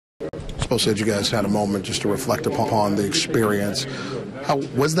Spo said you guys had a moment just to reflect upon the experience. How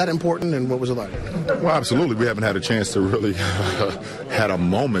was that important, and what was it like? Well, absolutely. We haven't had a chance to really had a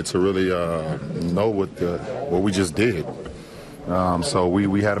moment to really know what we just did. So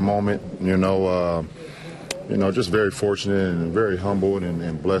we had a moment, just very fortunate and very humbled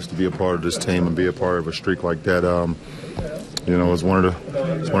and blessed to be a part of this team and be a part of a streak like that. It's one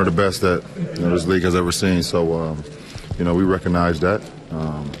of the best that this league has ever seen. So, we recognize that,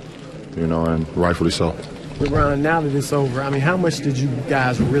 and rightfully so. Lebron, now that it's over, how much did you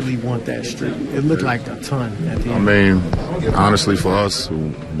guys really want that streak? It looked like a ton at the end. Honestly, for us,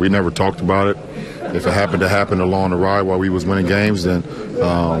 we never talked about it. If it happened to happen along the ride while we was winning games, then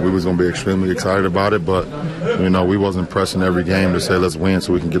we was going to be extremely excited about it. But, we wasn't pressing every game to say let's win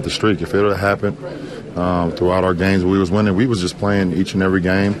so we can get the streak. If it would have happened throughout our games we was winning, we was just playing each and every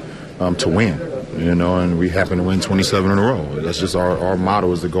game to win. And we happened to win 27 in a row. That's just our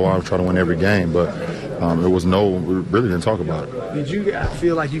motto, is to go out and try to win every game. But we really didn't talk about it. Did you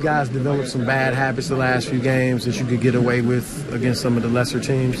feel like you guys developed some bad habits the last few games that you could get away with against some of the lesser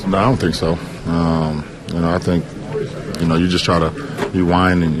teams? No, I don't think so. I think, you just try to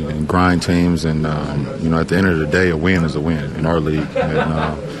whine and grind teams. And, at the end of the day, a win is a win in our league.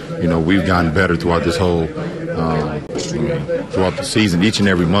 And, we've gotten better throughout this whole throughout the season. Each and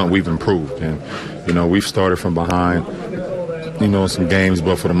every month we've improved. And, we've started from behind, some games,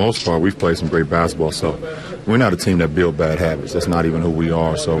 but for the most part, we've played some great basketball. So we're not a team that build bad habits. That's not even who we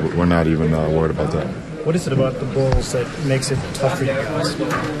are. So we're not even worried about that. What is it about the Bulls that makes it tough for you guys?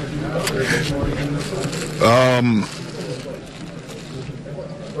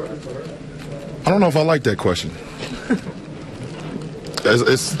 I don't know if I like that question.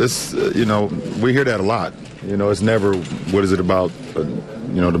 It's we hear that a lot. It's never what is it about,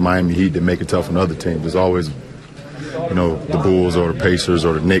 the Miami Heat that make it tough on other teams. It's always the Bulls or the Pacers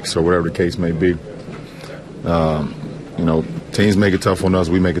or the Knicks or whatever the case may be. Teams make it tough on us,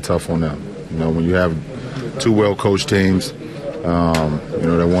 we make it tough on them. When you have two well-coached teams,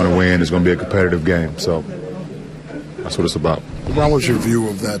 that want to win, it's going to be a competitive game. So that's what it's about. What was your view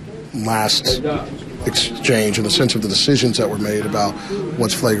of that last exchange in the sense of the decisions that were made about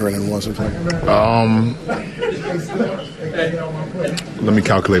what's flagrant and wasn't flagrant? Let me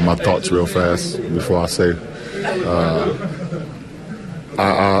calculate my thoughts real fast before I say.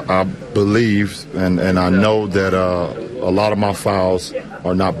 I believe and I know that a lot of my fouls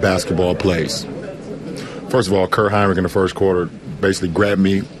are not basketball plays. First of all, Kurt Heinrich in the first quarter basically grabbed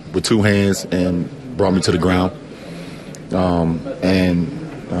me with two hands and brought me to the ground.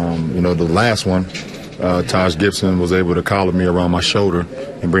 The last one, Taj Gibson was able to collar me around my shoulder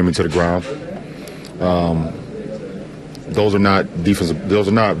and bring me to the ground. Those are not defensive. Those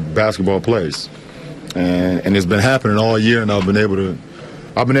are not basketball plays, and it's been happening all year. And I've been able to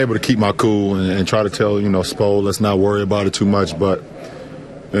keep my cool and try to tell Spo, let's not worry about it too much. But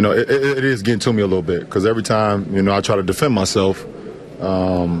it is getting to me a little bit, because every time I try to defend myself,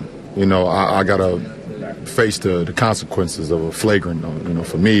 I gotta face the consequences of a flagrant,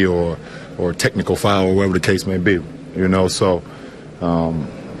 for me or a technical foul or whatever the case may be. So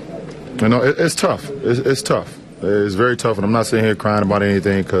it's tough. It's tough. It's very tough, and I'm not sitting here crying about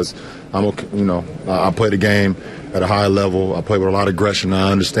anything, because I play the game at a high level. I play with a lot of aggression.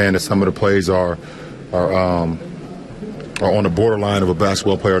 I understand that some of the plays are on the borderline of a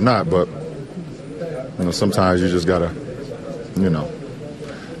basketball player or not, but sometimes you just gotta, I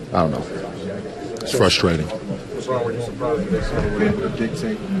don't know. It's frustrating. What's wrong? Were you surprised that they sort of were able to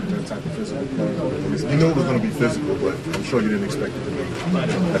dictate that type of physical play? You knew it was going to be physical, but I'm sure you didn't expect it to be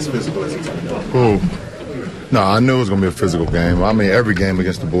as physical as it turned out. No, I knew it was going to be a physical game. Every game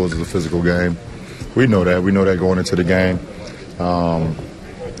against the Bulls is a physical game. We know that. We know that going into the game.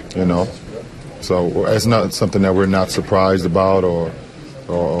 So it's not something that we're not surprised about or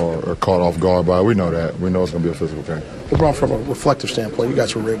caught off guard by. We know that. We know it's going to be a physical game. Lebron, from a reflective standpoint, you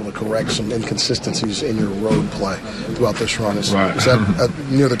guys were able to correct some inconsistencies in your road play throughout this run. Is that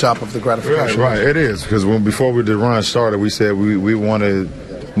near the top of the gratification? Right. It is, because before the run started, we said we wanted,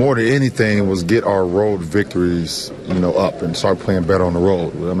 more than anything, was get our road victories, up and start playing better on the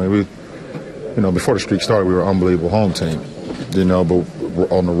road. Before the streak started, we were an unbelievable home team,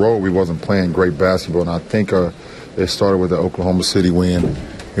 but on the road we wasn't playing great basketball, and I think it started with the Oklahoma City win.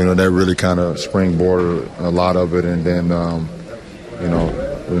 That really kind of springboarded a lot of it, and then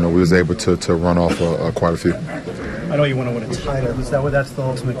we was able to run off quite a few. I know you want to win a title. That's the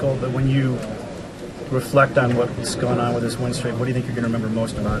ultimate goal? But when you reflect on what's going on with this win streak, what do you think you're going to remember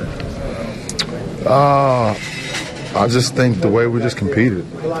most about it? I just think the way we just competed.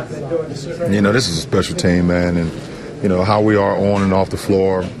 This is a special team, man, and how we are on and off the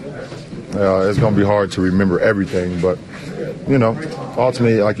floor. It's going to be hard to remember everything, but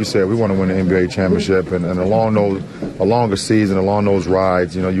ultimately, like you said, we want to win the NBA championship, and along the season, along those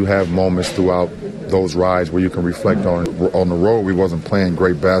rides, you have moments throughout those rides where you can reflect on the road. We wasn't playing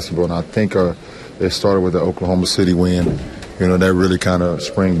great basketball, and I think it started with the Oklahoma City win. That really kind of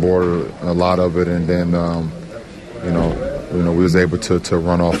springboarded a lot of it, and then we was able to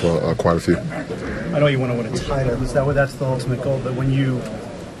run off quite a few. I know you want to win a title. That's the ultimate goal, but when you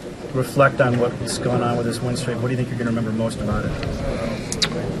reflect on what's going on with this win streak, what do you think you're going to remember most about it?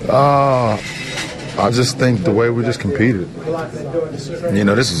 I just think the way we just competed.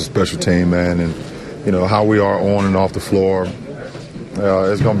 This is a special team, man, and how we are on and off the floor.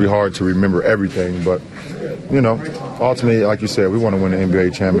 It's going to be hard to remember everything, but ultimately, like you said, we want to win the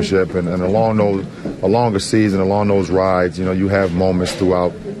NBA championship, and along the season, along those rides, you have moments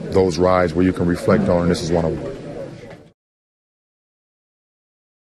throughout those rides where you can reflect on, and this is one of them.